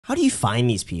How do you find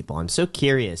these people? I'm so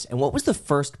curious. And what was the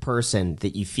first person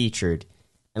that you featured?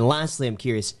 And lastly, I'm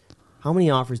curious, how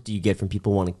many offers do you get from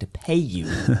people wanting to pay you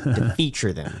to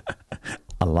feature them?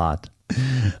 A lot.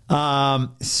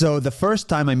 So the first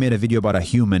time I made a video about a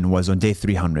human was on day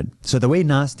 300. So the way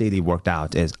Nas Daily worked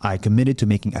out is I committed to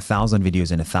making 1,000 videos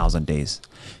in 1,000 days.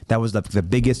 That was the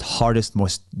biggest, hardest,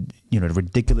 most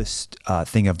ridiculous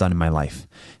thing I've done in my life.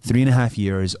 3.5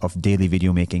 years of daily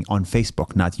video making on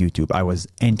Facebook, not YouTube. I was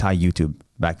anti-YouTube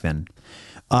back then.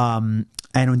 And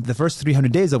in the first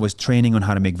 300 days, I was training on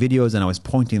how to make videos, and I was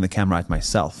pointing the camera at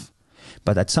myself.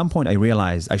 But at some point, I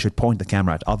realized I should point the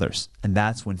camera at others, and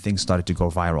that's when things started to go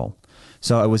viral.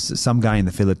 So it was some guy in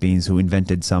the Philippines who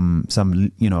invented some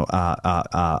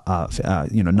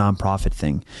nonprofit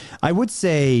thing. I would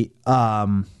say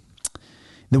the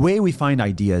way we find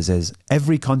ideas is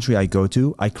every country I go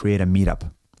to, I create a meetup.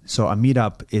 So a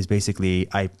meetup is basically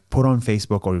I put on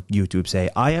Facebook or YouTube, say,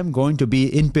 I am going to be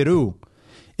in Peru.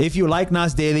 If you like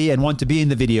Nas Daily and want to be in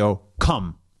the video,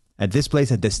 come at this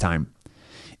place at this time.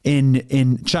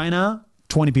 In China,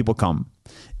 20 people come.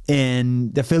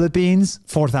 In the Philippines,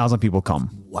 4,000 people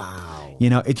come. Wow.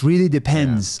 It really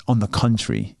depends on the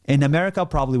country. In America,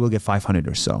 probably we'll get 500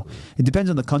 or so. It depends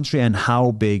on the country and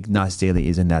how big Nas Daily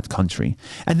is in that country.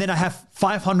 And then I have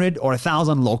 500 or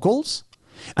 1,000 locals.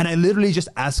 And I literally just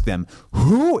ask them,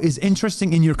 who is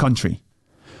interesting in your country?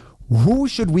 Who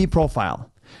should we profile?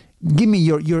 Give me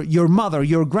your mother,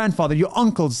 your grandfather, your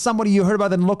uncles, somebody you heard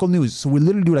about in local news. So we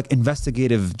literally do like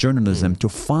investigative journalism to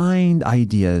find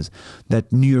ideas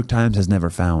that New York Times has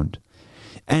never found.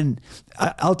 And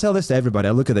I'll tell this to everybody.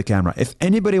 I look at the camera. If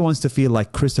anybody wants to feel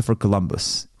like Christopher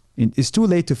Columbus, it's too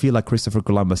late to feel like Christopher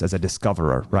Columbus as a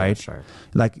discoverer, right? Yeah, sure.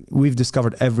 Like we've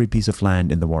discovered every piece of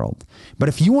land in the world. But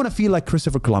if you want to feel like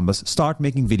Christopher Columbus, start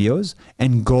making videos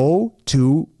and go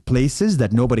to places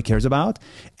that nobody cares about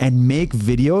and make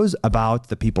videos about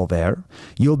the people there.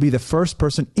 You'll be the first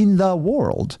person in the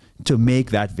world to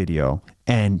make that video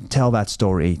and tell that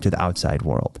story to the outside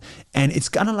world. And it's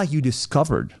kind of like you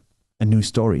discovered a new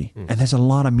story. And there's a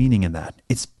lot of meaning in that.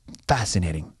 It's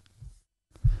fascinating.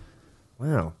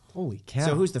 Wow. Holy cow.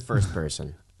 So who's the first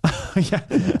person?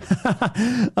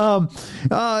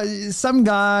 Some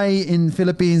guy in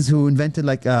Philippines who invented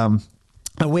like a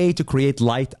way to create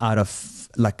light out of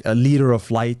like a liter of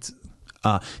light.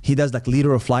 He does like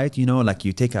liter of light, like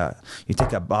you take a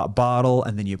bottle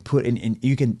and then you put in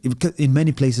you can, in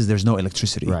many places there's no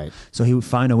electricity. Right. So he would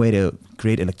find a way to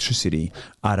create electricity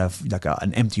out of like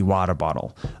an empty water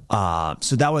bottle.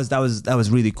 So that was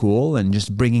really cool, and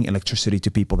just bringing electricity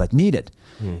to people that need it.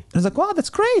 And I was like, wow, that's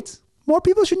great. More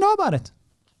people should know about it.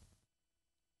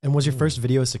 And was your first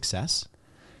video a success?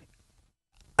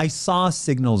 I saw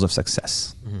signals of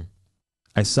success.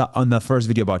 I saw on the first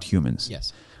video about humans.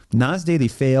 Yes. Nas Daily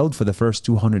failed for the first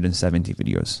 270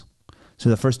 videos. So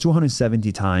the first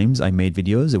 270 times I made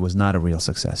videos, it was not a real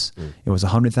success. It was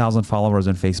 100,000 followers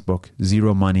on Facebook,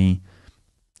 zero money,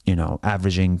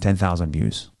 averaging 10,000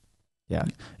 views. Yeah.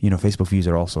 Facebook views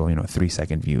are also,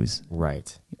 3-second views.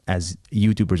 Right. As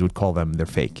YouTubers would call them, they're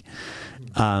fake.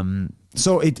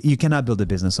 So you cannot build a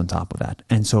business on top of that.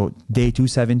 And so day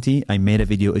 270, I made a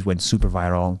video. It went super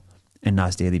viral. And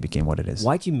Nas Daily became what it is.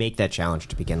 Why'd you make that challenge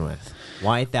to begin with?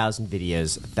 Why 1,000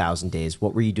 videos, 1,000 days?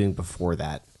 What were you doing before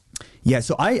that? Yeah,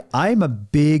 so I'm a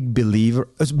big believer.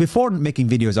 Before making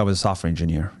videos, I was a software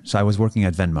engineer. So I was working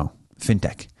at Venmo,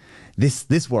 fintech.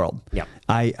 This world. Yeah.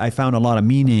 I found a lot of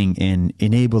meaning in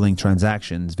enabling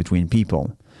transactions between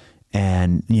people.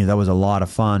 And that was a lot of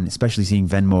fun, especially seeing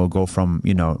Venmo go from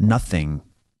nothing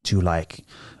to like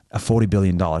a $40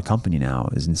 billion company now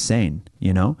is insane,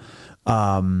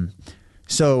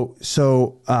 So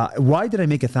why did I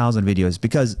make 1,000 videos?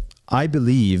 Because I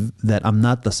believe that I'm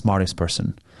not the smartest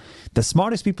person. The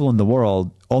smartest people in the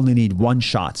world only need one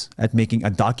shot at making a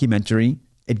documentary.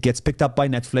 It gets picked up by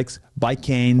Netflix, by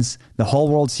Cannes, the whole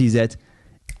world sees it,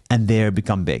 and they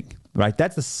become big, right?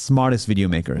 That's the smartest video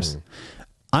makers.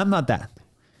 I'm not that.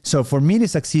 So for me to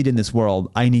succeed in this world,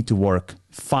 I need to work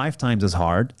 5 times as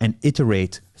hard and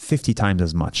iterate 50 times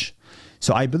as much.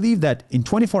 So I believe that in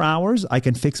 24 hours, I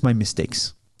can fix my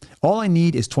mistakes. All I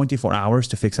need is 24 hours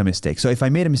to fix a mistake. So if I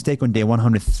made a mistake on day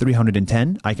 100,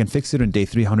 310, I can fix it on day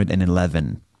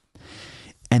 311.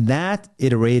 And that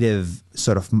iterative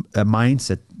sort of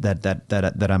mindset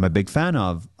that I'm a big fan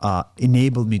of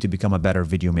enabled me to become a better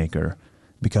video maker,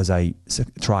 because I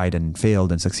tried and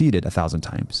failed and succeeded 1,000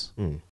 times.